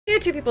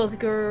YouTube people, it's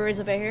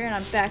Grizzlebear here, and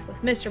I'm back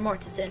with Mr.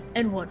 Mortensen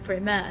and One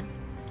Free Man.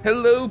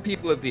 Hello,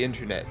 people of the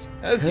internet.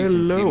 As you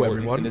can see,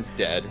 Mortensen is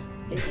dead.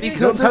 You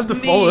don't have to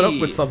follow it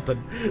up with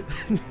something.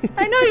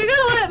 I know, you're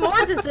gonna let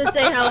Mortensen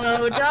say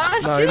hello,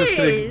 Josh. No, you're just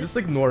kidding. Just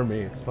ignore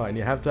me. It's fine.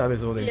 You have to have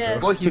his own intro.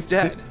 Well, he's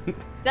dead.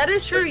 That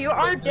is true. You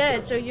are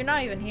dead, so you're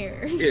not even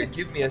here. Here,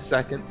 give me a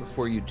second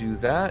before you do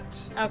that.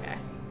 Okay.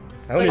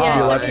 I don't need to be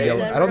alive to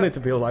yell. I don't need to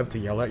be alive to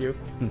yell at you.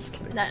 I'm just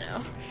kidding. I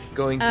know.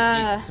 Going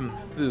to eat some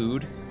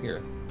food.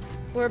 Here.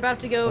 We're about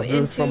to go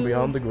into from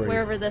beyond the grave.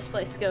 Wherever this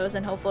place goes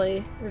and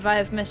hopefully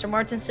revive Mr.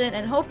 Mortensen,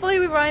 and hopefully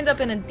we wind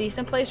up in a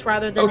decent place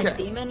rather than a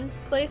demon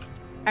place.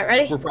 Alright,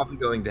 ready? We're probably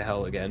going to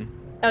hell again.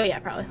 Oh yeah,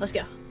 probably. Let's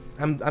go.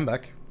 I'm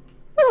back.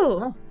 Woo!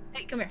 Oh.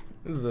 Hey, come here.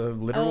 This is a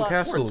literal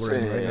castle we're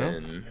in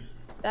right now.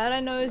 That I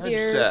know is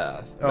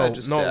yours. Oh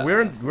no,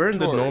 we're in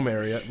the gnome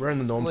area. We're in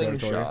the gnome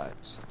territory.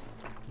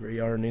 We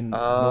are in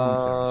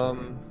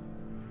gnome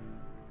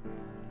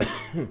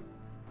territory.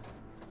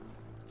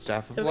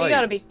 Staff of Light. So we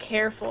gotta be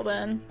careful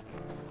then.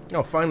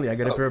 Oh, finally, I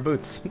get a pair of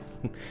boots.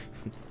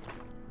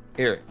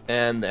 Here,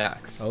 and the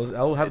axe.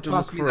 I'll have to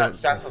look for that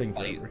staff of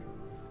light.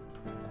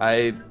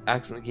 I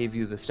accidentally gave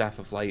you the staff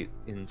of light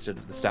instead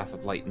of the staff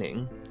of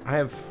lightning. I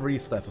have 3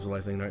 staff of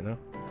lightning right now.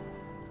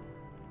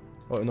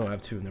 Oh no, I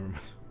have 2. Never mind.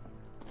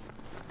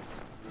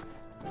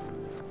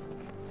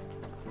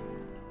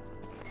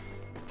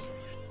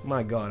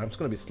 My God, I'm just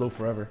gonna be slow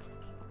forever.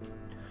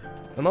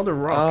 Another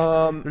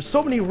rock. There's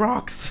so many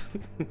rocks.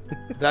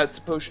 That's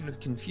a potion of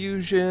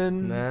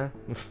confusion. Nah.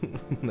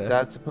 Nah.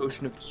 That's a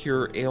potion of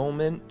cure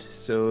ailment.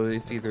 So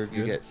if either of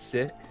you get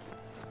sick.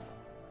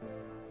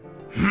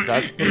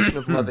 That's a potion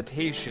of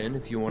levitation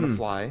if you want to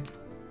fly.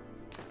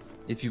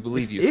 If you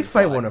believe you. If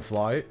I want to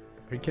fly. Are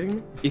you kidding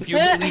me? If you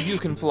believe you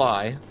can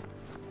fly.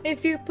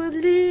 If you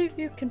believe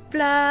you can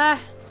fly.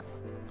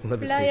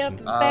 Levitation.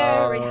 Fly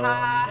up very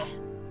high.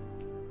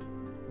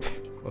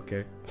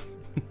 Okay.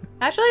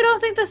 Actually, I don't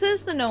think this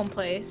is the gnome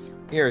place.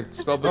 Here,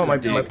 spell book. Oh, my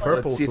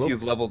purple Let's see cloak. if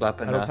you've leveled up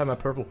enough. I don't have my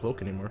purple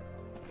cloak anymore.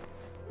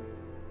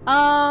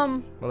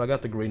 Well, I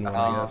got the green one,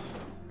 I guess.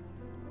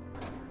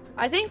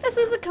 I think this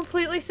is a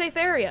completely safe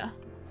area.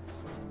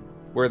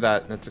 Wear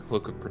that. That's a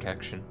cloak of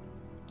protection.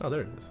 Oh,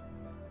 there it is.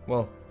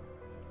 Well,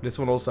 this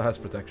one also has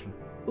protection.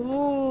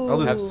 Ooh. I'll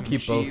just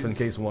keep both in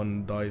case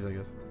one dies, I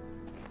guess.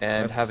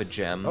 And have a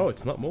gem. Oh,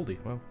 it's not moldy.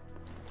 Wow.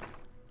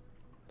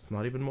 It's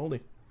not even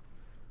moldy.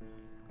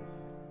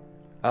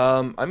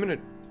 I'm gonna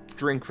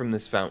drink from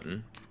this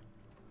fountain.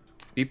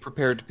 Be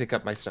prepared to pick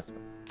up my stuff.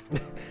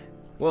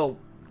 Well,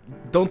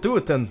 don't do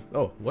it then.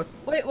 Oh, what?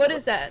 Wait, what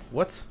is that?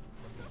 What?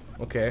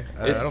 Okay.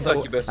 It's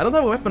succubus. I don't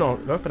have a weapon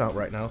out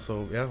right now,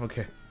 so yeah,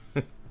 okay.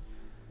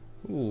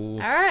 Ooh.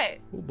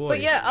 Alright. Oh boy.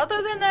 But yeah,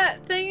 other than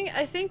that thing,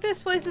 I think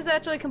this place is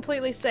actually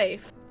completely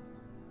safe.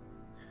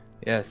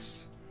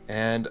 Yes.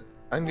 And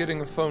I'm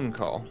getting a phone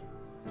call.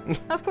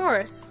 Of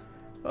course.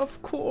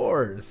 Of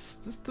course.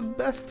 Just the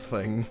best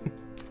thing.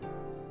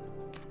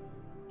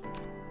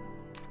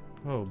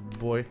 Oh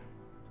boy.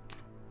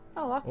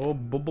 Oh, lock. Oh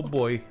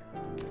boy.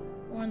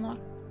 Unlock.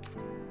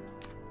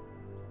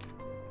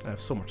 I have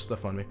so much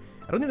stuff on me.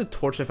 I don't need a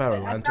torch if I have a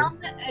lantern. I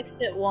found the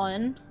exit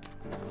one.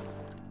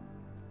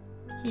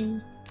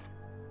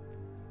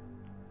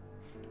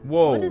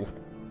 Whoa. What is...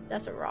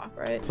 That's a rock,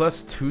 right?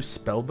 +2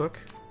 spellbook.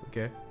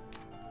 Okay.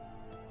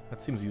 That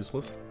seems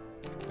useless.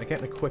 I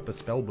can't equip a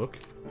spellbook.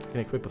 I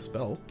can equip a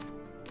spell.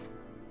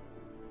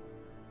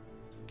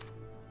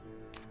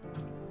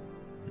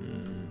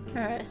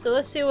 Alright, so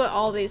let's see what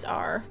all these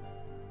are.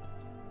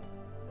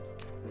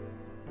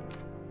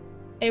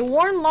 A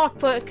worn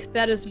lockpick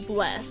that is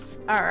blessed.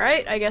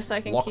 Alright, I guess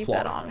I can keep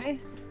that on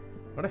me.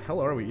 Where the hell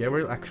are we? Yeah,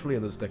 we're actually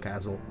in the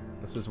castle.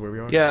 This is where we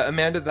are. Yeah,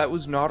 Amanda, that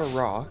was not a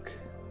rock.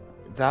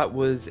 That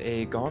was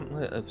a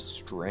gauntlet of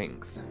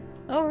strength.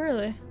 Oh,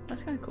 really?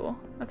 That's kind of cool.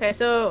 Okay,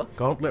 so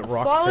gauntlet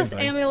rock. Flawless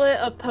amulet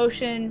of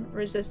potion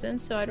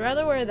resistance. So I'd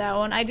rather wear that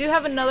one. I do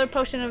have another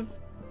potion of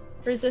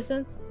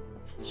resistance.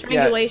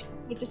 Strangulation,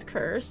 which is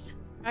cursed.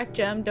 Black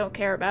gem, don't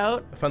care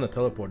about. I found the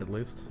teleport at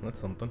least. That's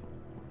something.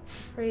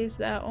 Praise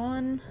that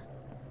one.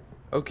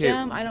 Okay.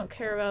 Gem, I don't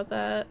care about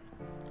that.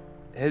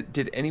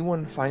 Did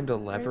anyone find a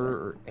lever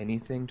or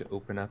anything to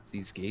open up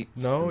these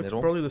gates? No, it's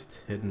probably just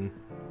hidden.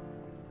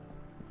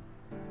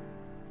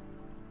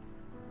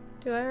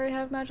 Do I already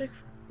have magic?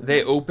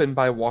 They open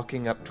by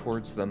walking up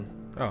towards them.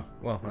 Oh,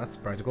 well, that's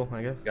practical,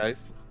 I guess.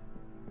 Guys?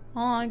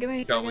 Hold on, give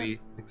me a second. Shall we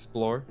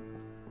explore?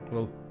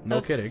 Well,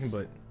 no kidding,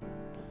 but...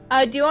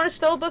 do you want a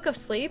spell book of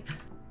sleep?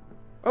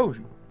 Oh,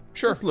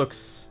 sure. This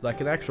looks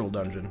like an actual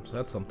dungeon, so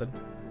that's something.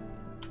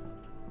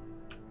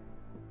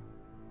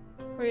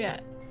 Where you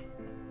at?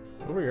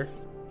 Over here.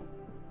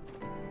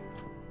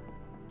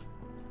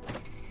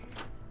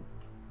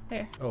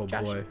 Here. Oh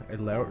Josh. boy, a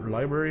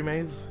library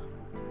maze?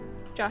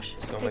 Josh,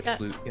 so take much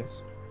that. loot,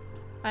 yes.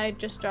 I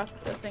just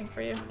dropped the thing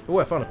for you. Oh,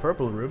 I found a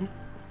purple room.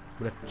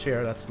 With a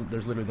chair, there's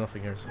literally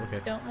nothing here, so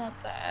okay. Don't want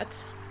that.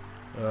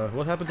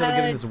 What happens if I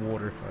get into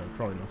water?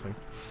 Probably nothing.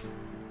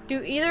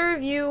 Do either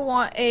of you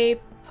want a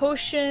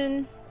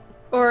potion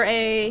or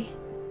a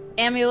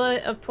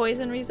amulet of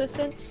poison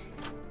resistance.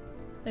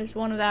 There's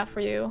one of that for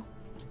you.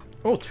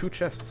 Oh, 2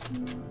 chests.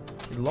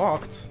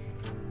 Locked.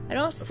 I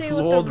don't A see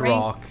what the flawed ring.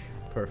 rock.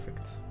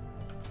 Perfect.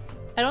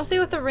 I don't see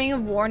what the ring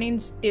of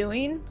warning's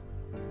doing.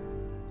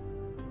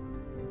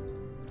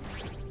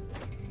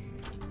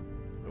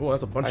 Oh,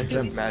 that's a bunch of hate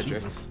gems. magic.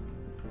 Jesus.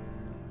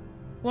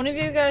 One of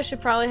you guys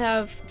should probably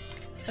have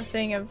a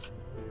thing of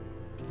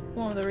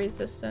one of the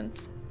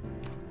resistance.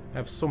 I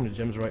have so many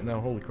gems right now.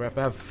 Holy crap!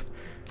 I have.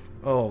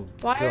 Oh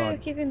Why god. are you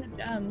keeping the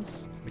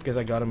gems? Because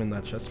I got them in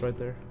that chest right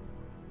there.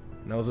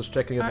 And I was just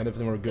checking if any of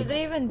them were good. Did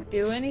they even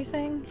do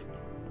anything?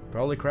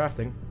 Probably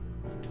crafting.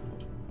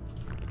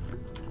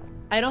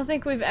 I don't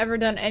think we've ever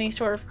done any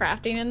sort of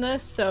crafting in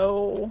this,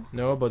 so...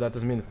 No, but that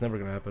doesn't mean it's never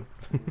gonna happen.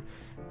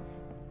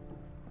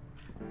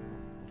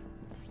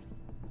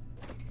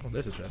 Oh,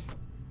 there's a chest.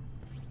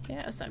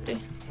 Yeah, it's empty.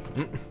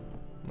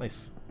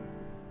 Nice.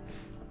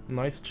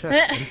 Nice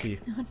chest, empty.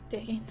 I'm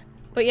digging.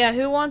 But yeah,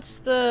 who wants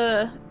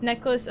the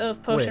necklace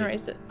of poison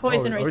Wait.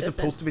 poison Are we resistance?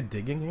 supposed to be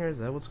digging here? Is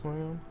that what's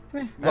going on?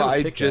 Come here. Well, have a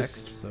I pickaxe,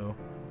 just so.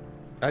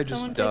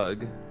 Someone take-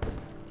 dug.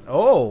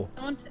 Oh!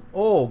 Someone,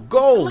 Oh, someone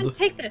gold!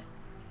 take this.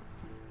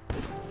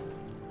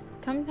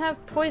 Come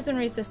have poison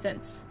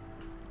resistance.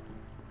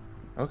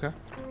 Okay,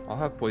 I'll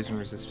have poison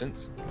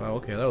resistance. Wow,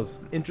 okay, that was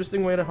an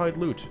interesting way to hide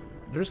loot.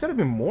 There's gotta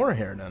be more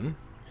here then.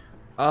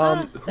 Who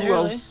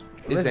necessarily. else?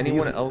 Unless Is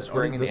anyone these- else are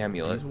wearing these an just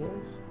amulet? these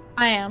walls?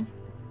 I am.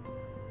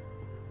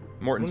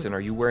 Mortensen, are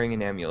you wearing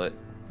an amulet?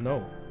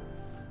 No.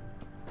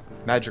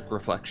 Magic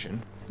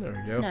reflection. There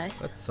we go.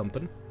 Nice. That's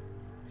something.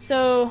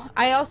 So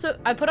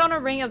I put on a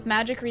ring of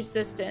magic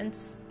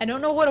resistance. I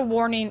don't know what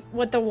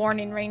the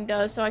warning ring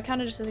does, so I kind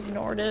of just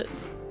ignored it.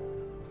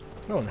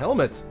 Oh, and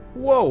helmet.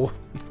 Whoa!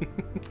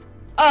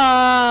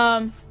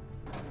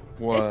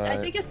 What? I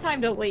think it's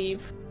time to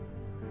leave.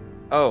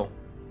 Oh,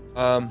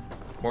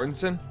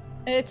 Mortensen?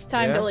 It's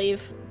time Yeah? to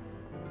leave.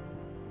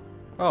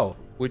 Oh.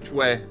 Which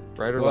way?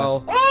 Right or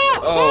Well, left?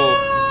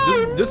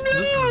 Oh!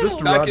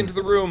 just Back run. into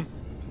the room.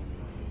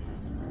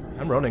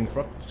 I'm running.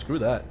 Screw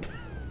that.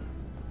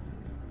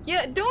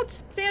 Yeah, don't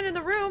stand in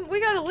the room. We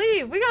gotta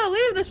leave. We gotta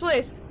leave this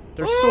place.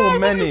 There's Oh, so what are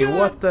many. you doing?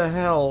 What the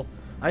hell?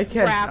 I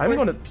can't. Crap, I'm we're-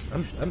 gonna.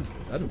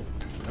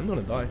 I'm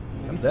gonna die.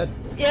 I'm dead.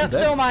 Yep, I'm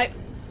dead. so am I.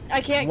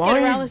 I can't Why?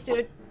 get around this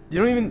dude. You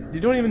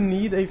don't even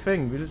need a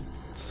thing. We're just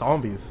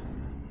zombies.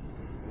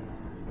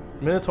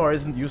 Minotaur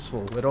isn't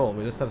useful at all.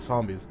 We just have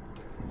zombies.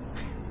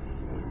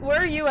 Where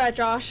are you at,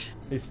 Josh?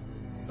 It's.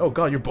 Oh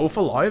god, you're both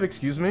alive.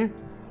 Excuse me.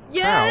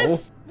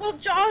 Yes. Well,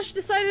 Josh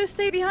decided to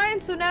stay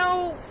behind, so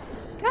now.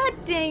 God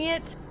dang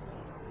it.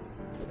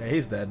 Yeah,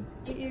 he's dead.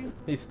 You,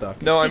 He's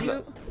stuck. No, did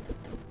you...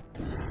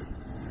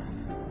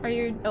 Are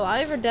you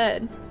alive or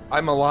dead?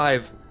 I'm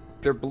alive.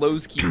 Their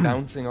blows keep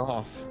bouncing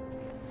off.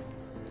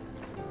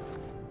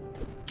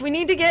 We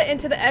need to get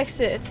into the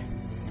exit.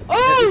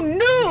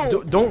 Oh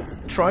no! Don't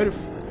try to.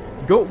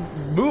 Go.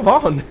 Move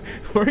on.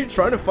 Why are you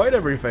trying to fight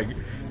everything?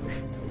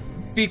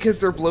 Because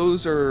their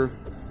blows are...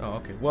 Oh,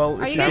 okay. Well,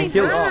 Are if you you getting can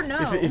kill, hurt or no?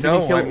 if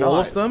No, you can kill I'm all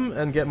not. of them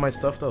and get my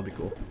stuff, that'll be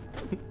cool.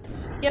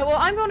 Yeah, well,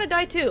 I'm gonna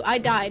die too. I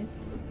died.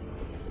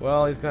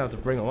 Well, he's gonna have to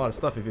bring a lot of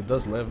stuff if he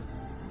does live.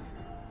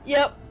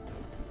 Yep.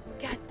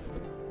 God.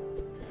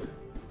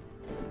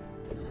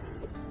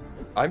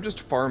 I'm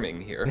just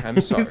farming here. I'm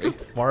sorry. He's just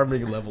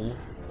farming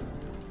levels.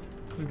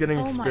 He's getting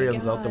Oh my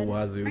experience out the God.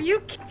 wazoo. Are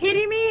you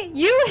kidding me?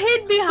 You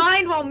hid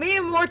behind while me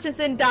and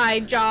Mortensen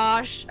died,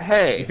 Josh.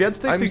 Hey, If you had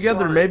stayed I'm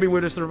together, sorry. maybe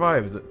we'd have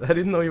survived. I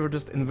didn't know you were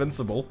just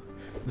invincible.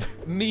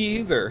 Me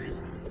either.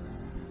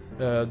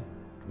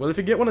 Well, if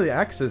you get one of the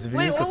axes, if you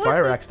Wait, use the what was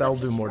fire the- axe, that'll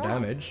what do just more wrong?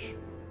 damage.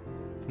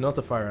 Not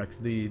the fire axe,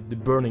 the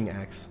burning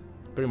axe.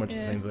 It's pretty much the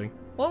Yeah. same thing.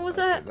 What was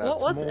that? That's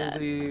What was that?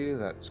 moldy.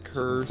 That's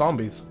cursed.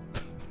 Zombies.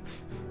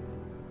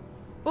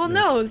 Well,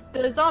 no,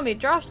 the zombie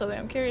dropped something.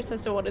 I'm curious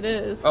as to what it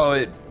is. Oh,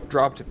 it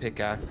dropped a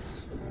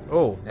pickaxe.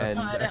 Oh, that's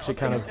And actually that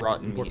kind was of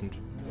rotten meat. important.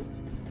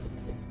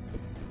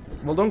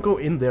 Well, don't go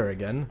in there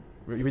again.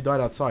 We died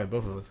outside,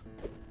 both of us.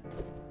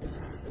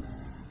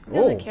 He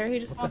doesn't care, he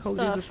just what wants the hell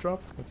did you stuff. just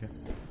drop? Okay.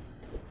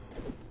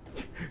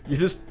 You're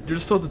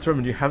just so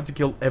determined. You have to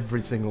kill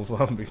every single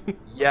zombie.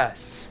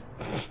 Yes.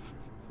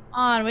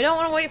 On, we don't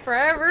want to wait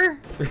forever.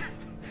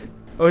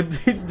 Oh,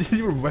 did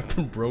your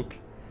weapon broke?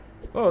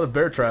 Oh, the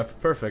bear trap.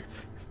 Perfect.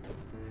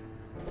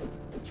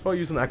 Should probably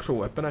use an actual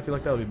weapon. I feel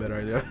like that would be a better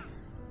idea.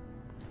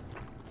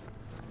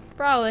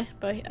 Probably,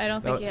 but I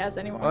don't think No, he has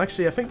any more. Well,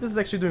 actually, I think this is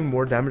actually doing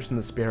more damage than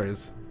the spear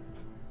is.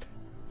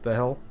 The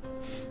hell?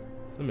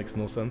 That makes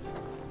no sense.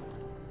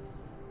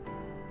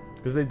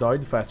 Because they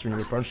died faster when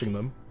you were punching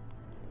them.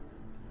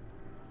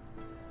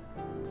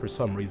 For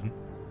some reason.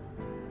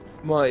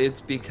 Well, it's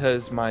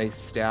because my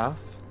staff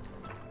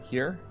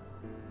here,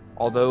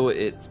 although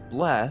it's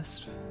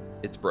blessed,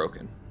 it's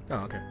broken. Oh,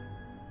 okay.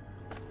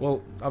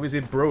 Well, obviously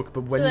it broke,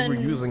 but when you were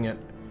Then- using it,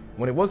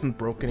 when it wasn't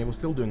broken, it was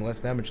still doing less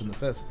damage than the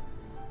fist.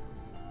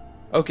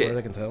 Okay, As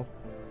I can tell.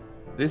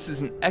 this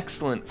is an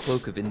excellent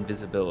cloak of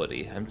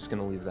invisibility. I'm just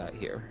gonna leave that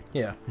here.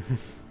 Yeah.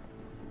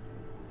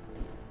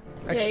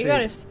 Yeah, you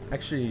gotta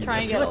Actually, try I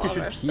and feel get like you all of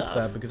should our keep stuff.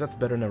 that because that's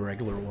better than a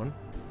regular one.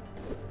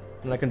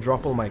 And I can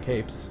drop all my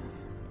capes.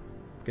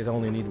 Because I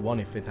only need one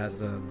if it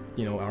has,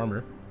 you know,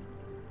 armor.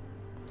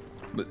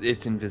 But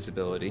it's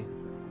invisibility.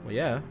 Well,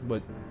 yeah,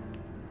 but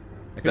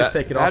I could just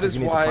take it off. That is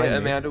if you need why to find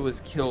Amanda was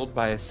killed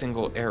by a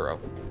single arrow.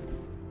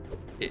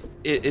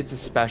 It's a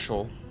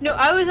special. No,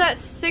 I was at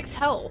 6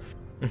 health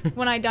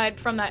when I died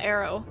from that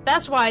arrow.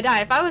 That's why I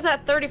died. If I was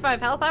at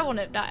 35 health, I wouldn't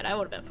have died. I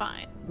would have been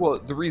fine. Well,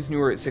 the reason you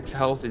were at 6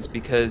 health is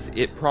because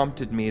it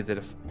prompted me that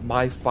if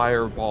my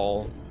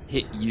fireball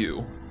hit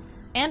you...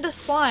 And a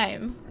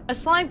slime. A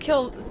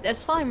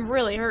slime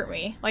really hurt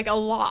me. Like, a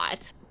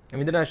lot. And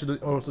we did actually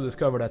also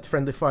discover that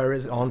friendly fire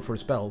is on for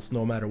spells,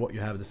 no matter what you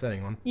have the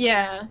setting on.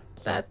 Yeah,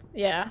 So,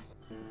 yeah.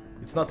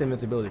 It's not the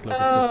invincibility cloak,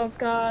 it's Oh just...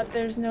 god,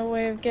 there's no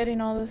way of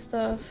getting all this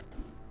stuff.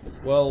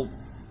 Well...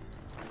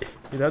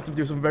 You'd have to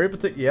do some very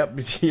particular... Yep,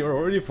 you're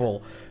already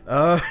full.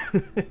 Well,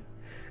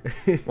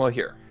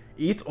 here.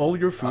 Eat all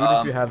your food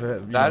if you have a...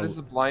 That is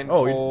a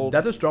blindfold. Oh,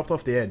 that just dropped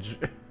off the edge.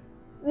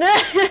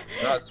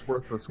 That's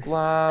worthless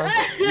glass.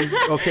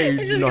 Okay, It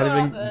you're just not got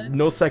even... off it.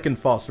 No second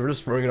thoughts, we're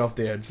just throwing it off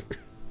the edge.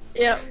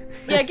 Yep.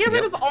 Yeah, get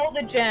rid Yep. of all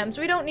the gems.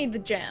 We don't need the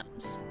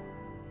gems.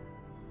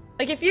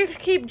 Like, if you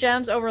keep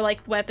gems over, like,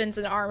 weapons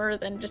and armor,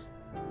 then just...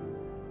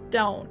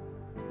 don't.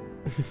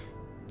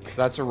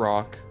 That's a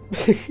rock.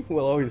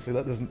 Well, obviously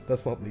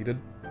that's not needed.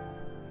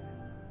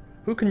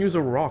 Who can use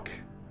a rock?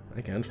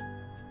 I can't.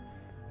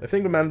 I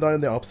think the man died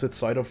on the opposite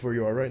side of where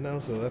you are right now,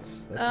 so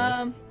that's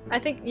nice. I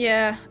think,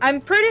 yeah.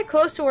 I'm pretty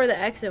close to where the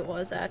exit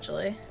was,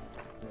 actually.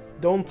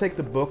 Don't take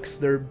the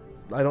books,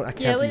 I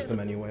can't use them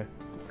anyway.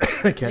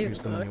 I can't use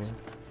them anyway.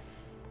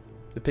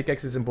 The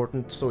pickaxe is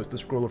important, so is the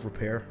scroll of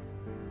repair.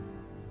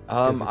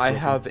 I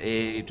have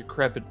a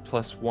decrepit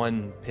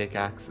 +1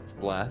 pickaxe that's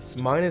blessed.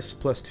 Mine is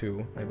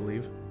 +2, I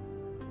believe.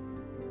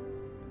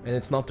 And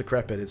it's not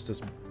decrepit, it's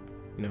just,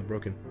 you know,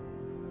 broken.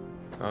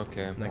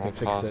 Okay, And I I'll can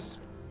fix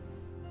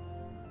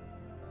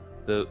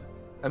it.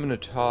 I'm gonna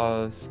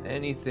toss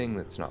anything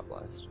that's not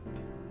blessed.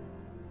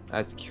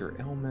 That's cure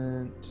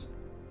ailment.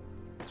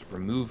 Let's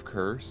remove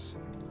curse.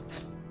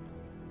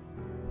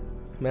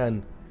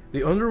 Man,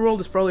 the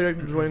underworld is probably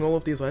enjoying all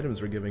of these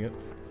items we're giving it.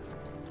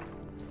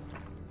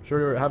 Sure,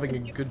 you're having a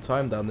good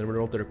time down there with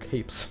all their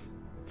capes.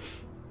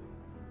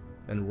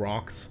 And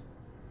rocks.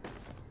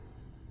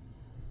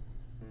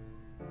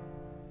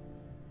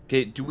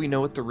 Okay, do we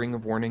know what the Ring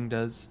of Warning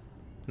does?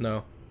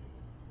 No.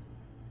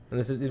 And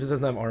if it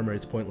doesn't have armor,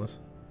 it's pointless.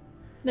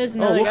 There's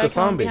another look, guy a coming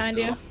zombie. behind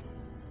you.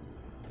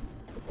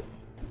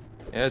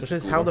 Yeah, it's Which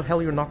is cool. how the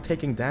hell you're not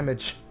taking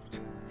damage.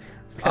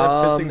 It's kind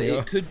of pissing me It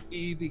off. could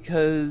be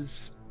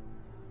because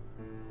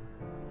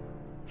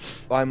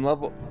I'm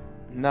level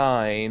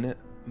 9,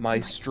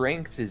 my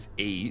strength is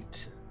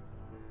 8.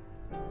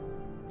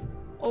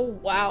 Oh,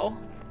 wow.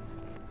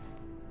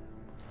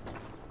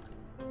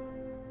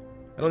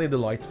 I don't need the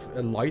light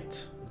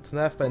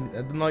snap and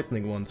the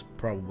lightning ones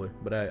probably,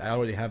 but I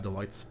already have the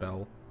light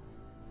spell.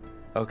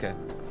 Okay.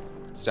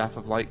 Staff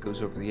of Light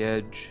goes over the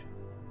edge.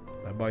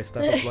 Bye bye,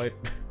 Staff of Light.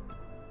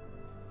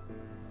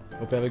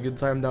 Hope you have a good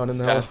time down in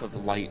the hell. Staff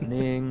of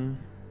Lightning.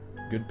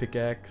 Good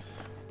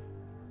pickaxe.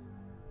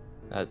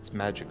 That's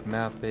magic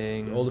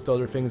mapping. All of the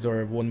other things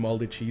are one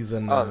moldy cheese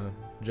and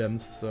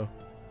gems, so.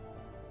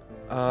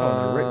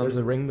 There's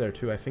a ring there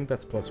too. I think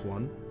that's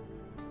 +1.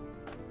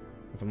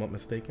 If I'm not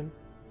mistaken.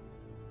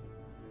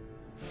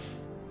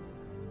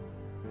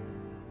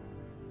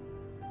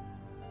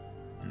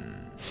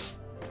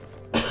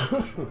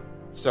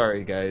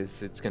 Sorry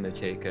guys, it's gonna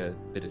take a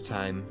bit of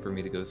time for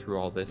me to go through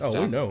all this stuff.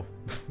 Oh, we know.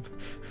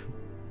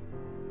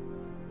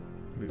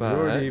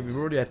 We're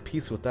already at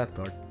peace with that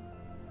part.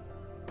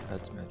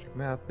 That's magic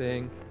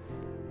mapping.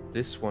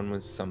 This one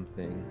was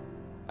something.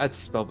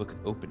 That's spellbook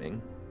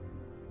opening.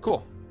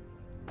 Cool.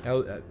 I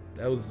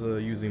was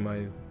using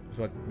my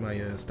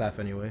staff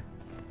anyway.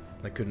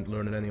 I couldn't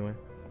learn it anyway.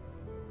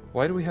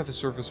 Why do we have a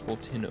serviceable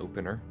tin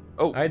opener?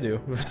 Oh, I do.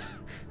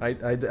 I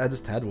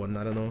just had one.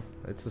 I don't know.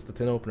 It's just a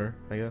tin opener,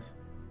 I guess.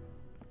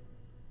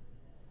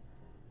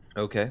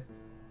 okay.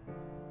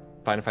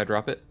 Fine if I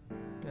drop it.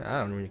 Yeah,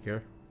 I don't really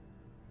care.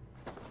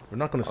 We're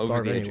not gonna Over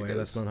starve the edge it anyway. goes.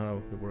 That's not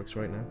how it works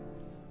right now.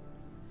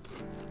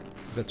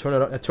 'Cause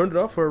I turned it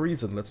off for a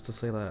reason. Let's just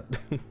say that.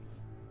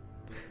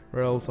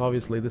 Or else,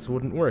 obviously, this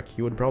wouldn't work.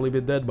 He would probably be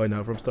dead by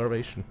now from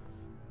starvation.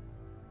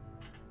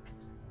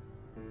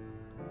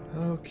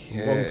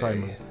 Okay. Long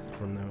time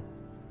from now.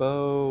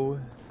 Bow.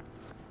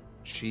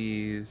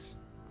 Cheese.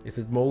 If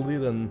it's moldy,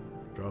 then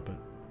drop it.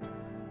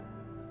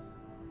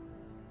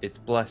 It's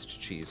blessed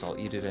cheese. I'll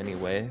eat it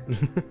anyway.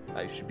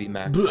 I should be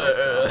maxed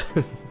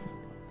out.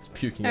 It's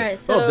puking. Alright, out.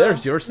 so Oh,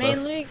 there's your stuff.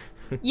 mainly...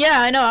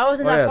 Yeah, I know, I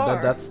wasn't Oh that yeah,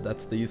 far.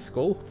 that's the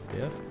skull.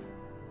 Yeah.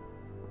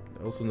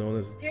 Also known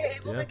as. If you're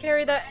able yeah. to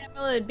carry that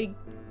amulet, it'd be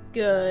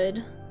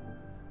good.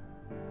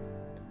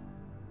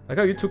 Like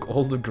how you took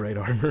all the great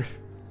armor.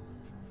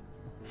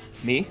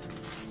 Me?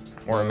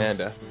 Or No.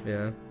 Amanda?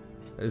 Yeah.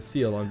 I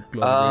see a lot of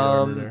great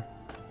armor there.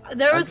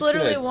 There I'm was just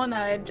literally gonna one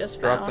that I had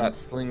just Drop found. that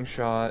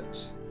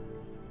slingshot.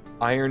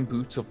 Iron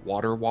boots of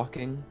water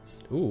walking.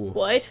 Ooh.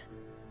 What?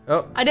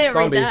 Oh, I didn't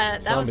read zombie,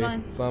 that. That was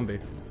zombie, mine. Zombie.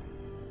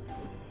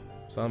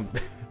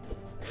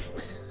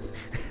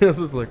 This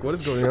is like, what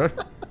is going on?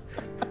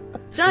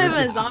 It's not even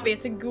a zombie,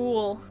 it's a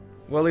ghoul.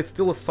 Well, it's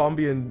still a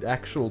zombie in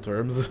actual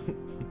terms.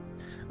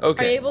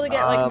 Okay. Are you able to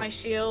get like my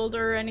shield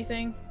or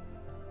anything?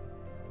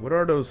 What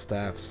are those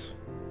staffs?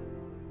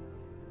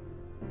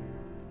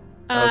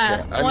 Okay,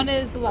 One I'm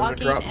is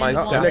locking drop my and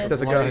staff. one There's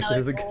is a guy. another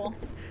There's a ghoul.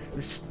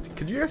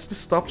 Could you guys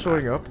just stop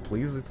showing up,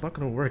 please? It's not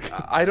gonna work.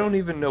 I don't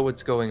even know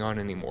what's going on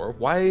anymore.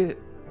 Why?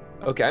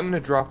 Okay, I'm gonna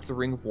drop the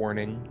ring of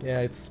warning. Yeah,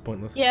 it's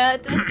pointless. Yeah,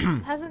 it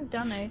hasn't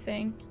done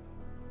anything.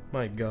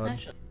 My god.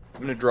 Actually,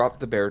 I'm gonna drop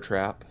the bear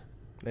trap.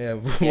 Yeah, yeah,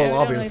 we well, don't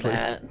like obviously.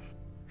 that.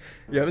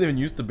 You haven't even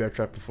used the bear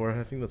trap before.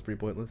 I think that's pretty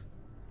pointless.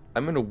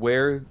 I'm gonna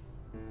wear.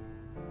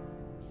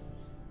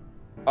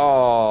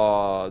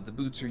 Oh, the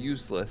boots are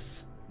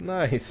useless.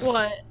 Nice.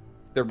 What?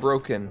 They're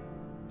broken.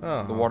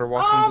 Oh. The water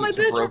walking Oh, my boots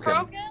are boots are broken.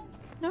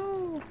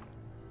 broken?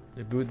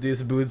 No.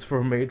 These boots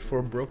were made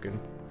for broken.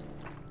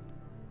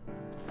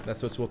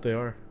 That's what they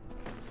are.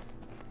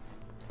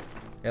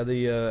 Yeah,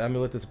 the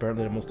amulet is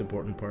apparently the most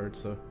important part,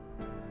 so...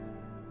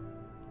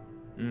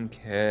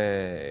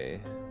 Okay.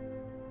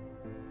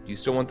 Do you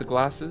still want the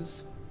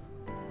glasses?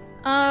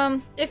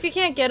 If you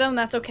can't get them,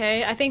 that's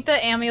okay. I think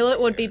the amulet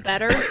would be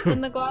better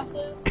than the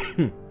glasses.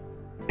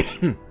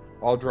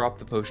 I'll drop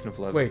the potion of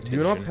levitation. Wait, do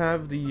you not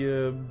have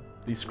the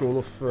scroll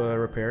of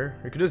repair?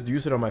 You could just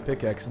use it on my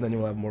pickaxe and then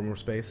you'll have more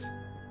space.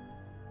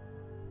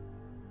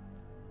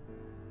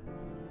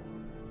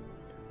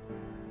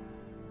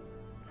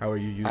 How are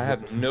you using it? I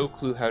have no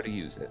clue how to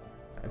use it.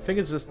 I think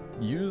it's just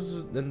use,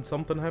 then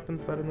something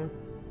happens, I don't know.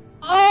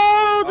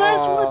 Oh,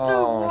 that's what the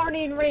Oh.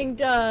 warning ring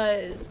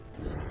does.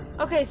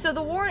 Okay, so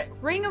the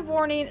ring of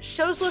warning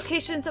shows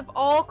locations of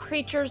all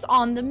creatures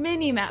on the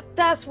mini-map.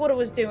 That's what it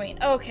was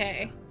doing.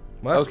 Okay.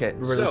 Well, that's Okay,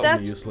 so- relatively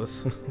That's-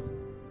 useless.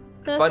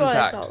 That's Fun why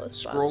fact, I saw this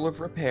spot. scroll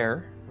of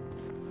repair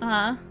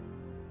Uh-huh.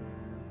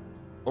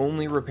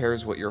 only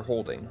repairs what you're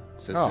holding.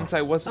 So Oh. since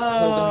I wasn't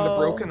holding the Oh.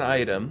 broken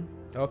item...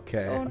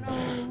 Okay. Oh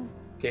no.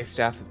 Okay,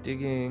 staff of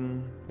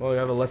digging... Well, you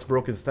have a less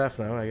broken staff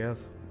now, I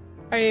guess.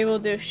 Are you able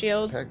to do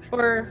shield? Protection.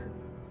 Or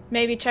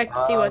maybe check to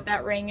see what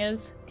that ring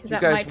is? Because You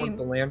that guys might be... want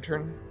the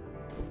lantern?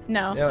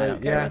 No, Yeah, I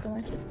don't care yeah. about the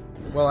lantern.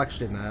 Well,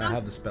 actually, nah, I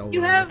have the spell.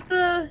 You have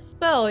the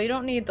spell. You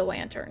don't need the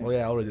lantern. Well,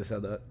 yeah, I already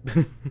said that.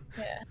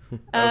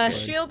 Okay.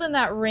 Shield and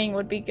that ring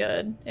would be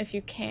good, if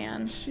you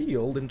can.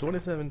 Shield in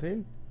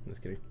 2017?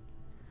 Just kidding.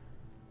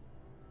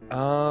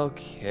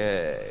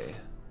 Okay.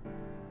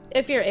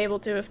 If you're able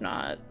to, if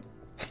not.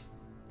 I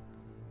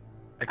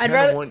I'd kind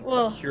rather- of want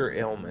well- cure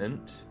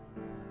ailment.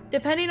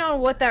 Depending on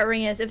what that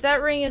ring is. If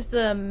that ring is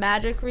the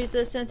magic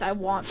resistance, I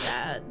want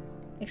that.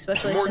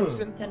 Especially since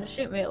you Mortensen. tend to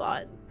shoot me a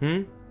lot.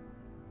 Hmm?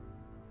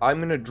 I'm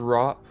gonna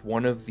drop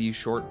one of the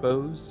short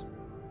bows.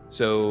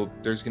 So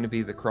there's gonna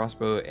be the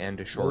crossbow and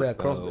a short Well, yeah,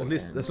 bow. at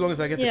least and- as long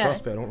as I get the Yeah.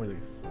 crossbow, I don't really...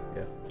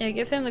 Yeah,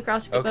 give him the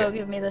crossbow, Okay.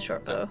 give me the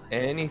short bow.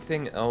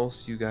 Anything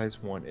else you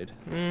guys wanted?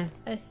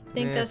 I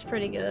think Yeah. that's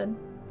pretty good.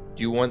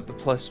 Do you want the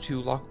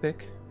 +2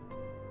 lockpick?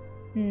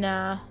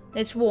 Nah,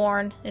 it's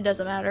worn. It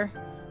doesn't matter.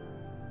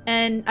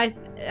 And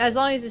as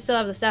long as you still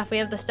have the staff, we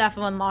have the staff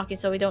of unlocking,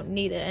 so we don't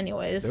need it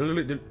anyways.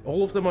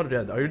 All of them are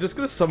dead. Are you just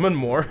gonna summon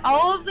more?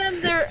 All of them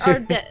there are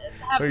dead.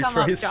 Have Are you come up,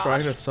 trying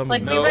to Josh. summon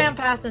Like we No. ran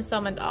past and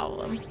summoned all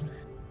of them.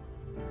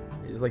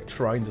 He's like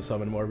trying to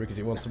summon more because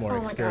he wants more Oh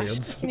my experience.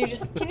 gosh!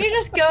 Can you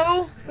just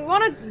go? We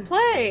want to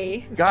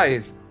play.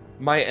 Guys,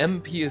 my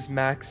MP is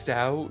maxed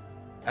out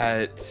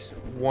at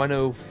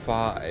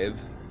 105.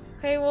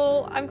 Okay,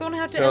 well I'm going to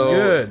have to So- end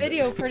Good. this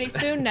video pretty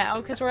soon now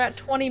because we're at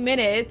 20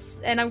 minutes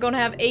and I'm going to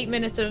have 8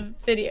 minutes of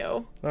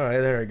video.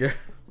 Alright, there we go.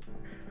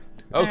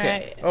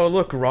 Okay. Alright. Oh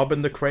look,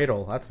 Robin the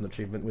Cradle. That's an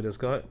achievement we just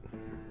got.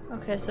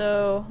 Okay,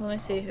 so let me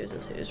see who's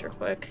this who's real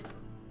quick.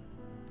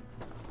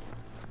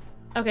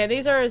 Okay,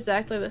 these are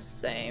exactly the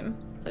same.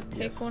 So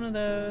take Yes. one of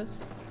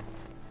those.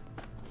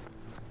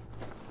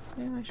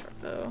 Maybe my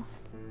short bow.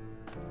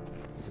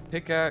 There's a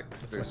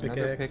pickaxe. That's There's my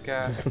another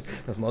pickaxe.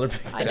 pickaxe. That's another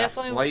pickaxe. I That's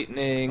definitely-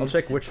 lightning. I'll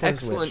check which one's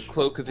Excellent which.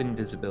 cloak of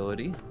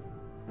invisibility.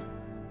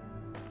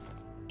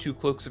 2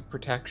 cloaks of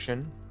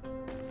protection.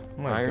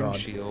 Oh my Iron god.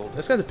 shield. I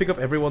just got to pick up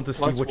everyone to see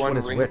Plus which 1 one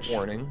is ring which. of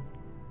warning.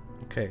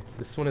 Okay,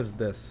 this one is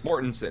this.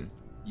 Mortensen,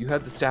 you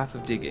had the staff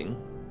of digging.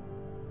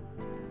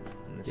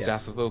 And the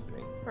Yes. staff of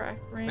opening.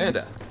 Correct. Ring.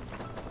 Amanda,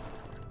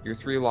 your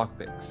 3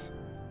 lockpicks.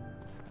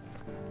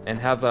 And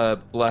have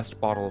a blessed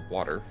bottle of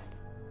water.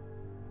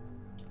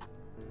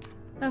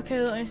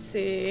 Okay, let me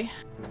see.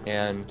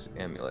 And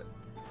amulet.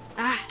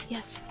 Ah,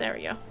 yes, there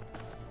we go.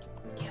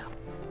 Yeah.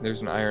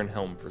 There's an iron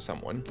helm for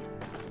someone.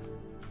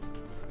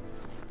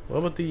 What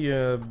about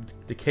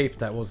the cape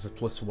that was a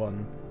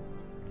 +1?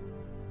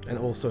 And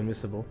also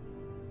invisible.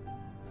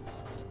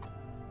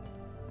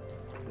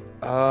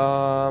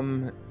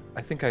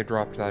 I think I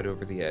dropped that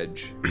over the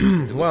edge. 'cause it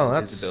was Well,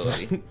 that's...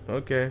 invisibility.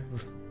 okay.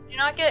 Did you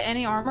not get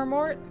any armor,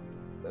 Mort?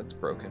 That's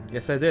broken.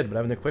 Yes, I did, but I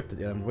haven't equipped it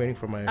yet. I'm waiting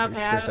for my Okay,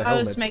 there's a I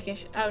helmet. was making.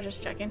 I was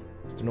just checking.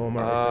 Is there no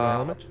more? Is there no Uh,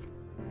 helmet?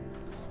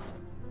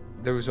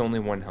 There was only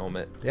one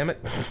helmet. Damn it.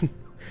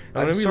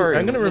 I'm sorry.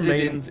 I'm gonna limited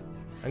remain. in-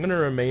 I'm gonna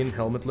remain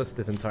helmetless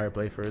this entire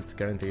playthrough. It's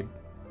guaranteed.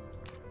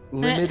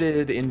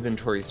 Limited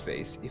inventory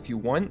space. If you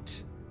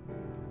want,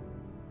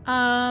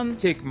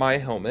 take my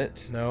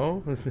helmet.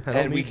 No, I don't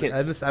And we need. can-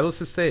 I was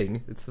just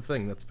saying, it's the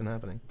thing that's been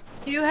happening.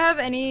 Do you have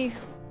any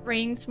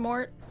rings,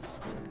 Mort?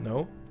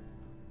 No.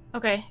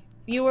 Okay.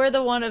 You wear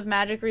the one of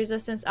magic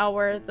resistance, I'll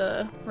wear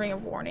the ring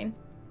of warning.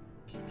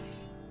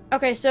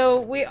 Okay,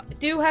 so we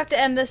do have to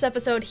end this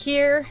episode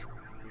here.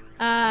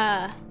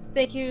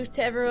 Thank you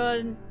to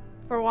everyone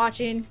for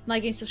watching,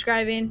 liking,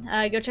 subscribing.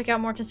 Go check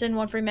out Mortensen,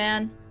 One Free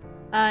Man.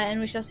 And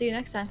we shall see you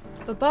next time.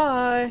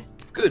 Bye-bye.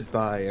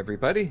 Goodbye,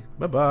 everybody.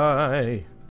 Bye bye.